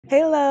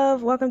Hey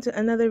love, welcome to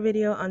another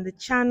video on the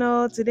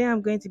channel. Today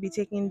I'm going to be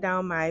taking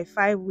down my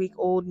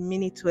 5-week-old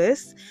mini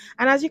twist,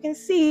 and as you can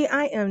see,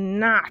 I am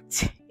not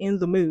in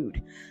the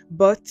mood,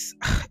 but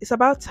it's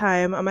about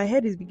time and my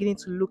head is beginning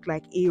to look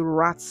like a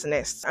rat's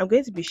nest. I'm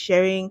going to be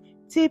sharing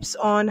tips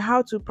on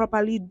how to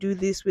properly do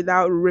this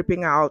without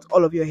ripping out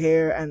all of your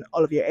hair and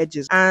all of your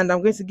edges, and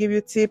I'm going to give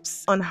you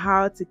tips on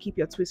how to keep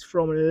your twist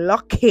from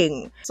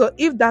locking. So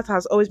if that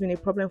has always been a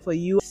problem for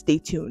you, stay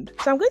tuned.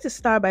 So I'm going to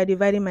start by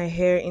dividing my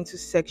hair into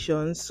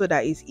sections so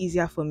that it's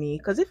easier for me,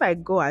 because if I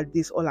go at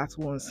this all at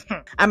once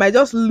I might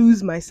just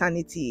lose my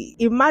sanity.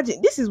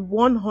 Imagine this is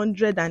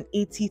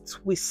 180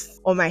 twists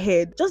on my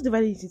head. Just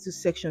dividing it into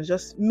sections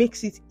just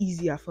makes it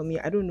easier for me.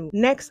 I don't know.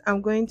 Next,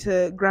 I'm going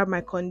to grab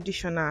my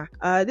conditioner.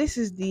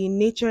 This is the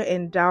Nature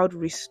Endowed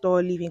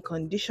Restore Leave-In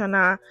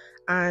Conditioner,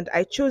 and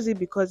I chose it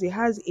because it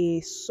has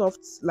a soft,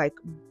 like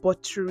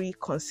buttery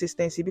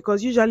consistency,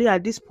 because usually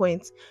at this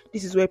point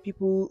this is where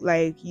people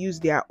like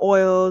use their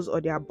oils or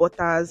their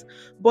butters,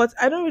 but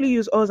I don't really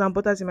use oils and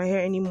butters in my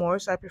hair anymore,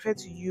 so I prefer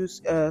to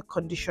use a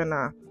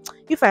conditioner.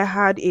 If I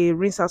had a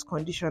rinse out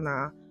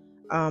conditioner,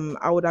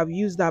 I would have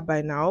used that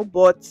by now,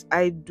 but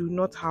I do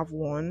not have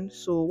one.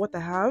 So what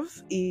I have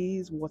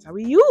is what I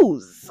will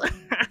use.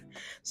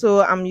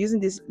 So I'm using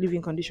this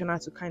leave-in conditioner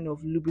to kind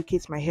of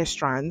lubricate my hair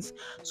strands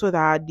so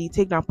that the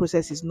takedown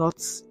process is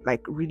not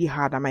like really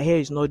hard and my hair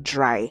is not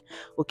dry.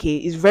 Okay,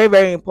 it's very,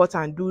 very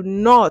important. Do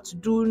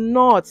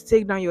not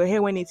take down your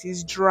hair when it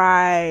is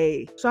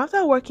dry. So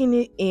after working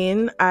it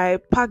in, I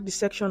pack the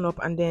section up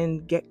and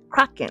then get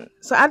cracking.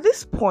 So at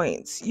this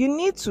point, you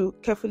need to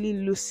carefully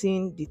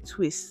loosen the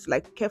twist,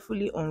 like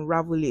carefully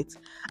unravel it.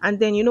 And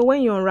then, you know,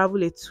 when you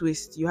unravel a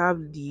twist, you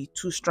have the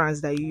two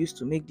strands that you used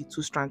to make the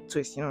two-strand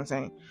twist, you know what I'm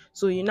saying?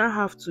 So you now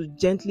have to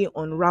gently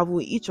unravel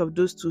each of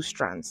those two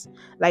strands.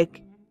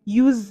 Like,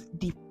 use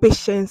the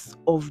patience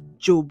of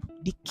Job.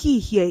 The key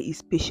here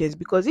is patience,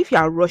 because if you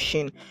are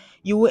rushing,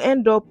 you will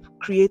end up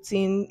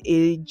creating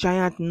a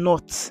giant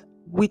knot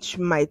which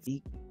might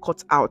be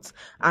cut out,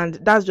 and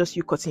that's just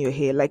you cutting your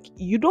hair. Like,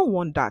 you don't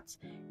want that.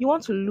 You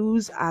want to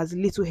lose as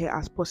little hair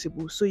as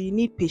possible, so you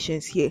need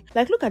patience here.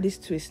 Like, look at this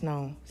twist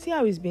now. See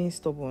how it's being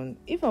stubborn?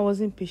 If I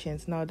wasn't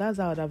patient now, that's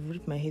how I would have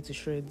ripped my hair to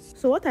shreds.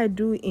 So what I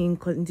do in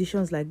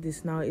conditions like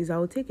this now is I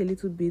will take a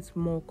little bit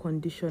more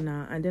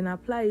conditioner and then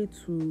apply it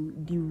to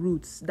the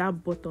roots,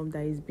 that bottom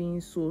that is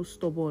being so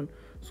stubborn,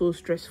 so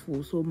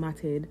stressful, so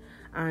matted.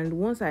 And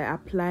once I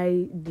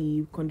apply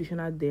the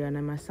conditioner there and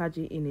I massage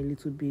it in a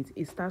little bit,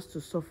 it starts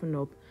to soften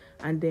up,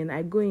 and then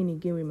I go in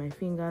again with my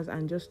fingers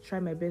and just try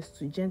my best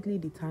to gently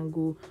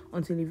detangle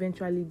until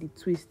eventually the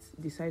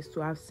twist decides to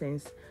have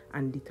sense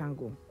and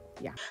detangle.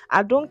 Yeah,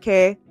 I don't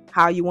care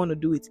how you want to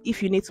do it.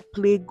 If you need to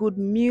play good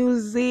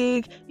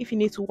music, if you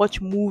need to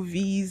watch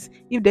movies,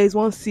 if there is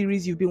one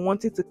series you've been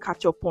wanting to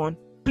catch up on,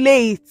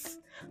 play it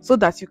so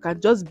that you can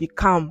just be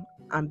calm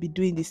and be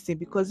doing this thing.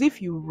 Because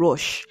if you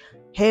rush,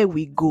 here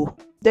we go.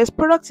 There's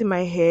product in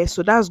my hair,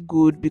 so that's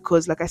good,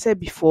 because like I said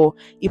before,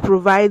 it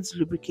provides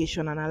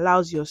lubrication and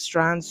allows your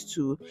strands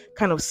to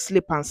kind of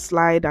slip and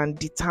slide and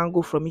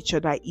detangle from each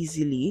other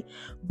easily.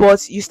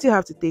 But you still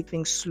have to take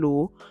things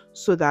slow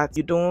so that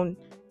you don't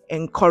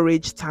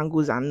encourage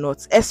tangles and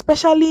knots,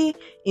 especially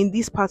in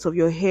these parts of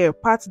your hair,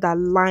 parts that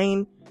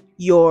line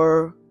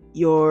your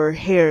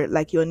hair,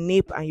 like your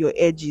nape and your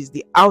edges,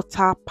 the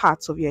outer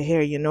parts of your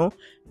hair, you know.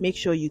 Make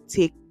sure you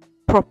take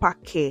proper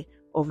care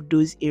of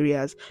those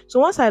areas. So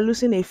once I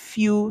loosen a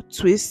few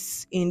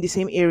twists in the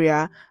same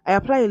area, I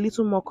apply a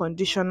little more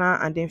conditioner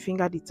and then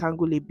finger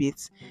detangle a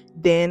bit.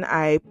 Then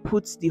I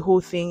put the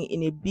whole thing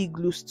in a big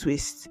loose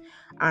twist,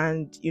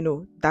 and you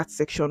know, that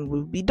section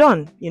will be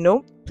done. You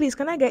know, please,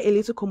 can I get a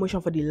little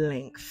commotion for the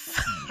length?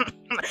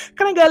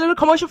 Can I get a little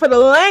commotion for the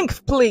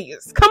length,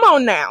 please? Come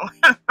on now.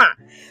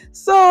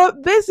 So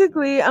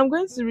basically, I'm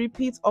going to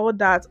repeat all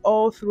that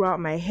all throughout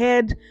my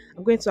head.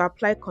 I'm going to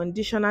apply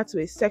conditioner to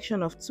a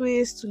section of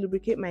twist to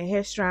lubricate my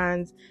hair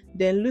strands,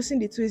 then loosen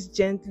the twist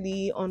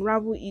gently,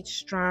 unravel each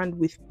strand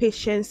with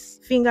patience,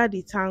 finger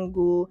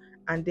detangle,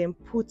 and then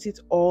put it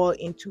all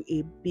into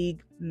a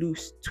big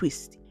loose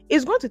twist.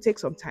 It's going to take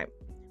some time,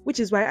 which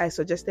is why I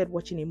suggested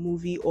watching a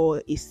movie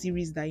or a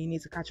series that you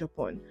need to catch up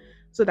on,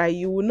 so that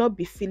you will not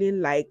be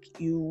feeling like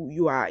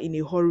you are in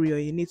a hurry or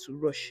you need to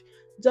rush.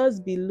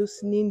 Just be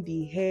loosening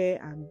the hair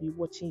and be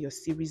watching your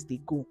series they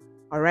go.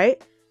 All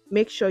right,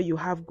 make sure you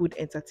have good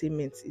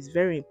entertainment. It's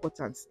very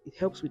important. It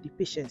helps with the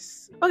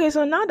patience. Okay,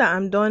 so now that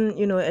I'm done,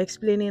 you know,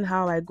 explaining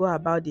how I go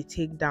about the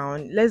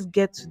takedown, let's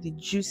get to the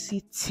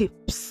juicy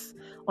tips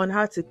on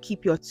how to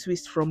keep your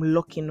twist from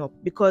locking up.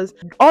 Because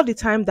all the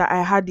time that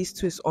I had this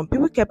twist on,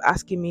 people kept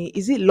asking me,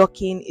 is it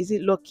locking? Is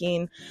it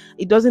locking?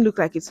 It doesn't look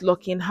like it's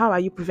locking. How are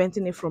you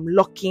preventing it from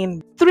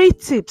locking? 3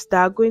 tips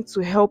that are going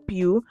to help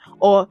you,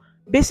 or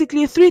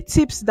basically 3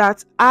 tips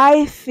that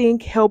I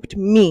think helped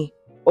me.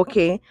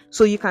 Okay,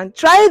 so you can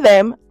try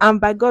them, and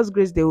by God's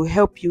grace they will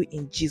help you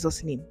in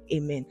Jesus' name.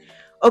 Amen.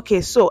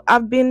 Okay, so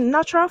I've been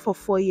natural for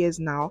 4 years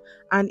now,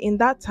 and in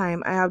that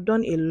time I have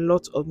done a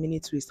lot of mini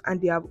twists and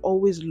they have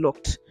always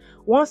locked.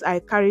 Once I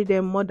carry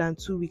them more than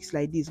 2 weeks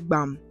like this,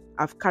 bam,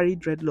 I've carried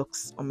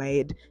dreadlocks on my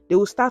head. They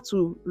will start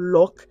to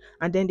lock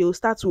and then they will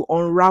start to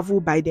unravel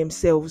by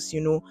themselves,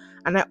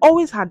 and I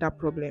always had that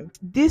problem.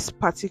 This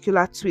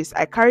particular twist,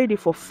 I carried it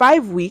for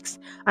 5 weeks,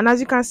 and as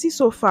you can see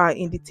so far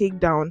in the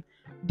takedown,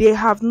 they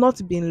have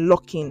not been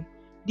locking.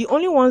 The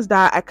only ones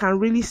that I can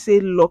really say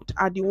locked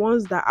are the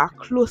ones that are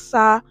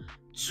closer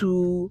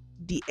to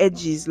the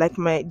edges, like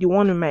the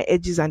one in my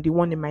edges and the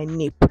one in my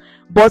nape.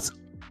 But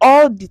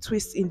all the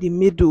twists in the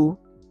middle,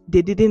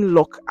 they didn't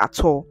lock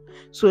at all.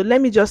 So let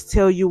me just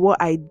tell you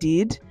what I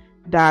did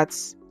that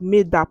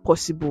made that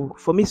possible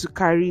for me to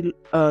carry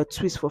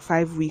twist for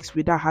 5 weeks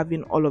without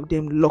having all of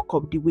them lock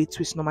up the way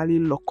twists normally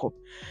lock up.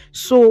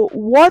 So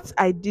what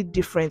I did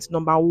different,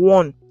 number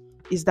one,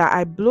 is that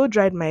I blow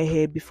dried my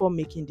hair before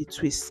making the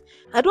twist.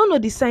 I don't know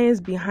the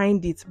science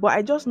behind it, but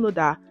I just know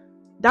that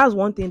that's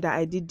one thing that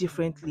I did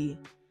differently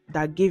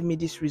that gave me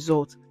this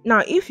result.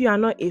 Now, if you are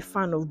not a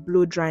fan of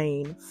blow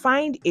drying,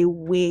 find a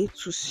way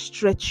to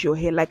stretch your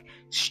hair, like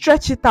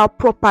stretch it out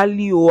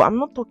properly. I'm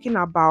not talking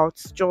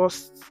about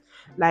just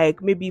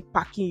like maybe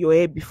packing your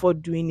hair before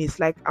doing it.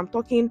 Like, I'm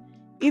talking,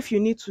 if you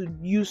need to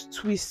use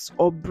twists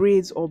or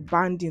braids or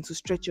banding to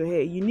stretch your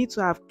hair, you need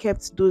to have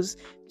kept those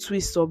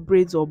twists or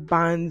braids or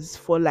bands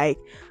for like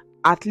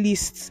at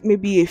least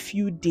maybe a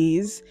few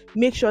days.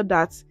 Make sure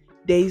that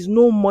there is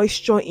no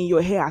moisture in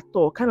your hair at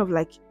all, kind of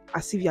like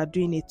as if you are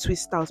doing a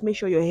twist out. Make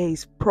sure your hair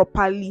is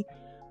properly,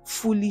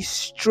 fully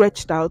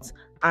stretched out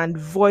and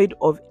void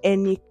of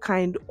any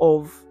kind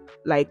of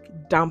like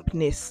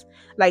dampness.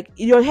 Like,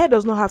 your hair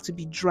does not have to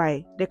be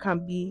dry. There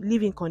can be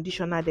leave-in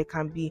conditioner, there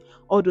can be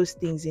all those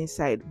things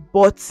inside,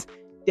 but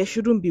there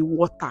shouldn't be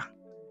water.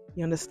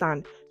 You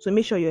understand? So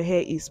make sure your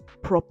hair is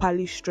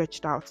properly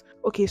stretched out.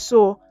 Okay,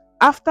 so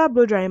after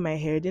blow drying my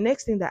hair, the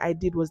next thing that I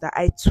did was that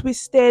I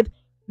twisted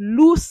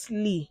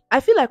loosely. I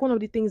feel like one of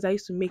the things that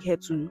used to make hair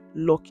to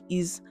lock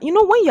is,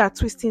 when you are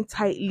twisting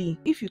tightly,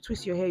 if you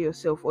twist your hair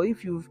yourself or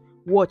if you've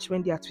watched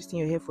when they are twisting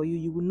your hair for you,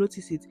 you will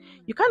notice it.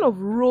 You kind of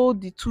roll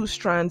the two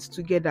strands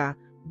together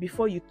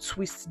before you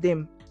twist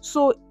them.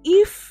 So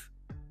if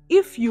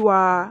you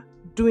are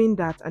doing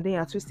that and then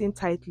you're twisting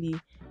tightly,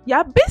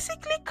 you're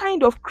basically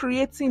kind of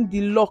creating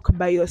the lock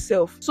by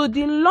yourself. So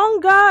the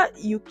longer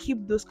you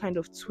keep those kind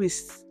of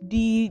twists,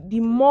 the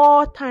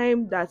more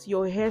time that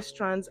your hair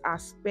strands are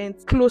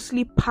spent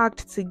closely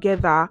packed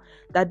together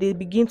that they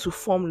begin to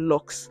form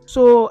locks.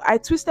 So I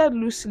twisted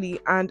loosely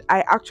and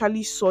I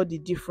actually saw the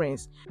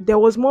difference. There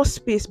was more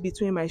space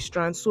between my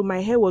strands, so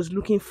my hair was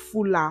looking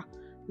fuller,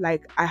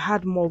 like I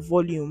had more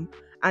volume.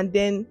 And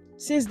then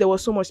since there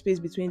was so much space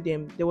between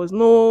them, there was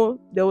no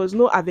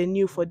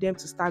avenue for them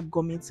to start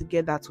gumming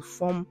together to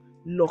form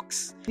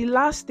locks. The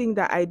last thing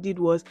that I did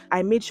was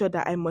I made sure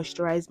that I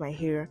moisturized my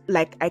hair.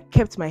 Like, I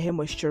kept my hair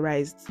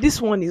moisturized.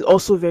 This one is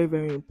also very,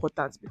 very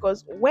important,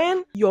 because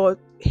when your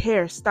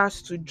hair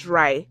starts to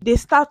dry, they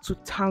start to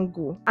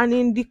tangle, and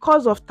in the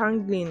course of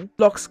tangling,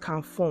 locks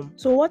can form.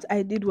 So what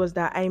I did was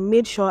that I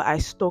made sure I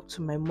stuck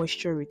to my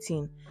moisture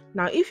routine.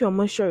 Now, if your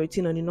moisture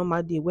routine on a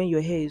normal day when your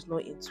hair is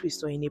not in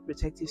twist or in a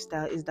protective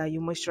style is that you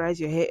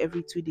moisturize your hair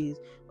every 2 days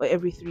or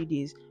every 3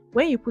 days,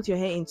 when you put your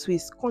hair in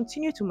twist,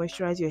 continue to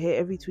moisturize your hair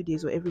every 2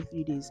 days or every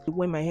 3 days.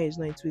 When my hair is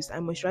not in twist, I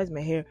moisturize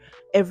my hair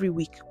every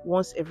week,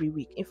 once every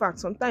week. In fact,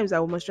 sometimes I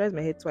will moisturize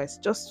my hair twice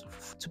just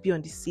to be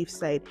on the safe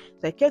side.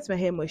 So I kept my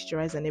hair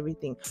moisturized and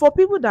everything. For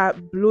people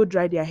that blow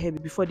dry their hair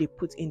before they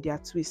put in their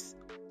twist,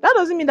 that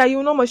doesn't mean that you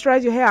will not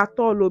moisturize your hair at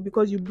all,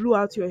 because you blew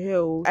out your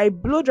hair. I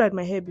blow dried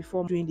my hair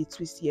before doing the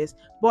twist, yes,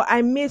 but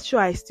I made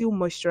sure I still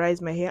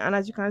moisturized my hair, and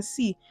as you can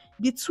see,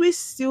 the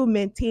twist still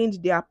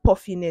maintained their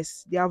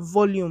puffiness, their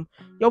volume.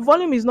 Your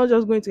volume is not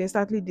just going to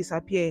instantly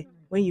disappear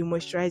when you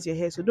moisturize your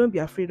hair, so don't be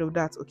afraid of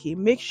that. Okay,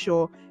 make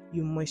sure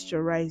you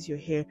moisturize your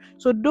hair.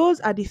 So those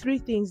are the 3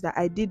 things that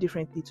I did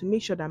differently to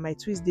make sure that my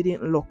twist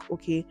didn't lock.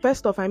 Okay,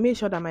 first off, I made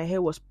sure that my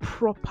hair was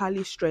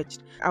properly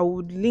stretched. I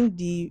would link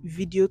the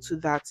video to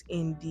that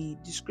in the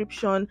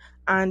description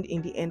and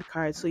in the end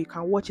card, so you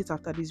can watch it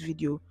after this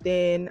video.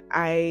 Then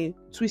I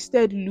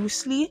twisted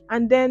loosely,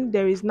 and then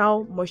there is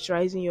now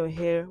moisturizing your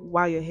hair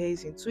while your hair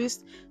is in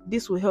twist.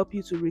 This will help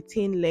you to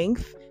retain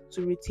length,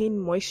 to retain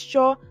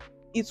moisture.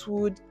 It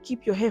would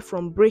keep your hair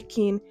from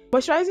breaking.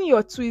 Moisturizing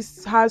your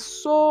twists has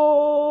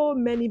so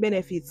many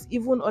benefits,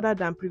 even other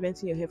than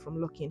preventing your hair from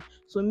locking.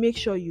 So make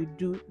sure you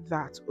do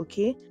that,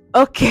 okay?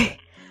 Okay,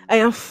 I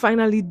am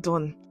finally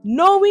done.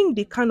 Knowing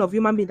the kind of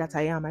human being that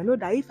I am, I know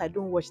that if I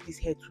don't wash this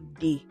hair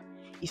today,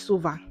 it's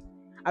over.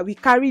 I will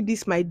carry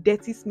this my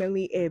dirty,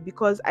 smelly hair,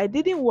 because I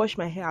didn't wash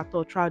my hair at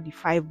all throughout the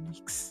 5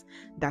 weeks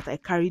that I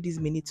carried this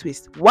mini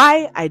twist.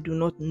 Why? I do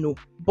not know.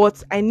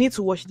 But I need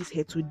to wash this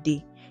hair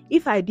today.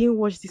 If I didn't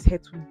wash this hair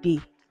today,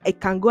 I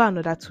can go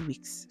another 2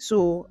 weeks.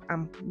 So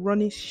I'm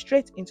running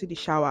straight into the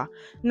shower.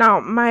 Now,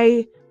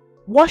 my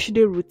wash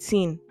day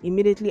routine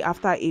immediately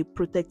after a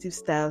protective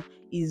style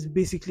is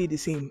basically the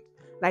same.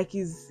 Like,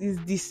 it's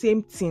the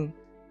same thing.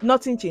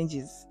 Nothing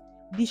changes.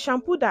 The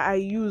shampoo that I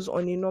use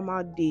on a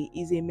normal day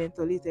is a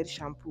mentholated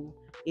shampoo.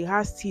 it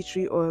has tea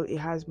tree oil, it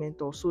has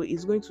menthol, so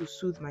it's going to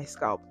soothe my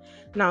scalp.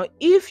 Now,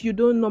 if you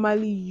don't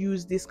normally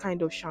use this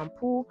kind of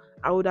shampoo,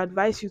 I would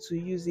advise you to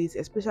use it,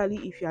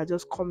 especially if you are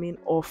just coming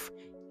off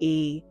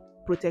a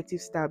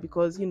protective style,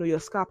 because your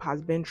scalp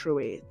has been through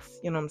it,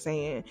 you know what I'm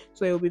saying.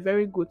 So it will be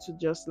very good to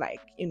just like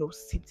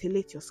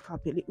scintillate your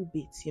scalp a little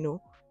bit,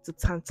 to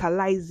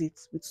tantalize it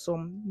with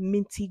some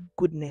minty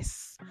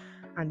goodness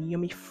and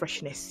yummy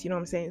freshness, you know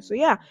what I'm saying. So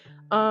yeah,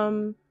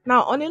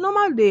 now on a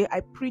normal day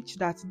I preach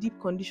that deep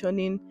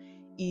conditioning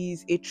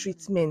is a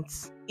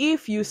treatment.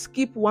 If you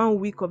skip 1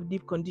 week of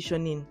deep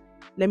conditioning,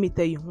 let me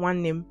tell you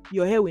one name,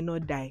 your hair will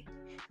not die,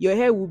 your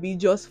hair will be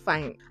just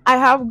fine. I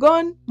have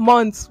gone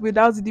months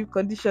without deep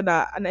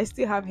conditioner and I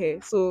still have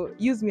hair, so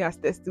use me as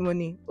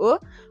testimony.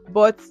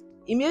 But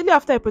immediately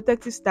after a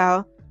protective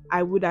style,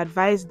 I would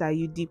advise that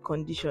you deep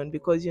condition,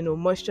 because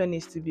moisture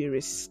needs to be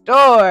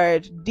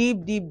restored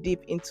deep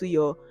into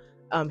your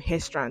hair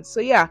strands. So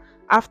yeah,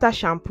 after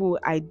shampoo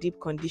I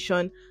deep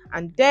condition,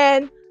 and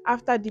then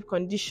after deep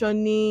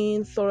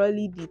conditioning,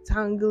 thoroughly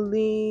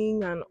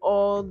detangling and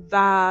all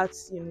that,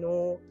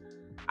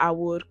 I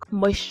would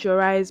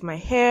moisturize my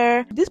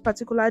hair. This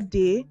particular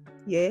day,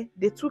 yeah,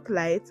 they took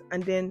light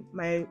and then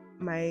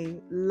my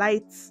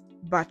light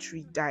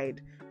battery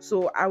died.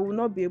 So I will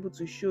not be able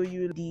to show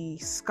you the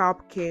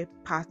scalp care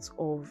part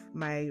of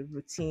my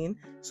routine.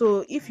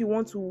 So if you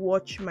want to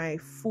watch my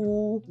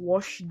full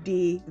wash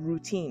day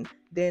routine,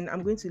 then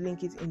I'm going to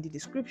link it in the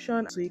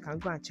description so you can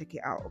go and check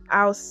it out.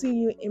 I'll see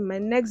you in my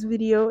next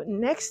video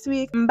next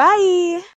week. Bye.